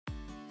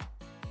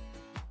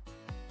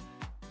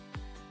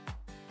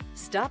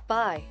Stop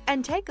by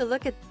and take a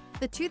look at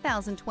the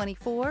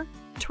 2024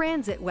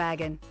 Transit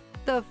Wagon.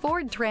 The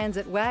Ford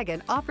Transit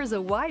Wagon offers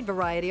a wide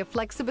variety of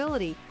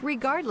flexibility,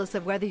 regardless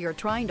of whether you're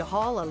trying to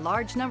haul a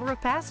large number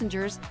of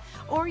passengers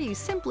or you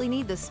simply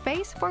need the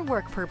space for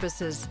work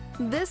purposes.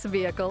 This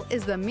vehicle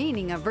is the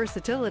meaning of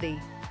versatility.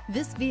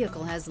 This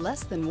vehicle has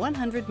less than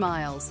 100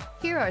 miles.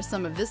 Here are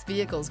some of this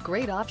vehicle's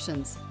great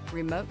options: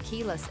 remote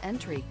keyless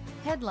entry,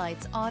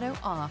 headlights auto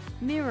off,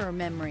 mirror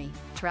memory,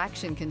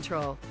 traction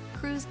control,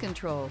 cruise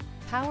control,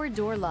 power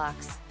door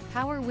locks,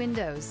 power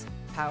windows,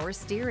 power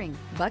steering,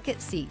 bucket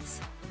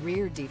seats,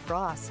 rear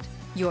defrost.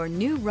 Your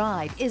new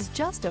ride is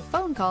just a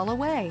phone call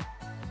away.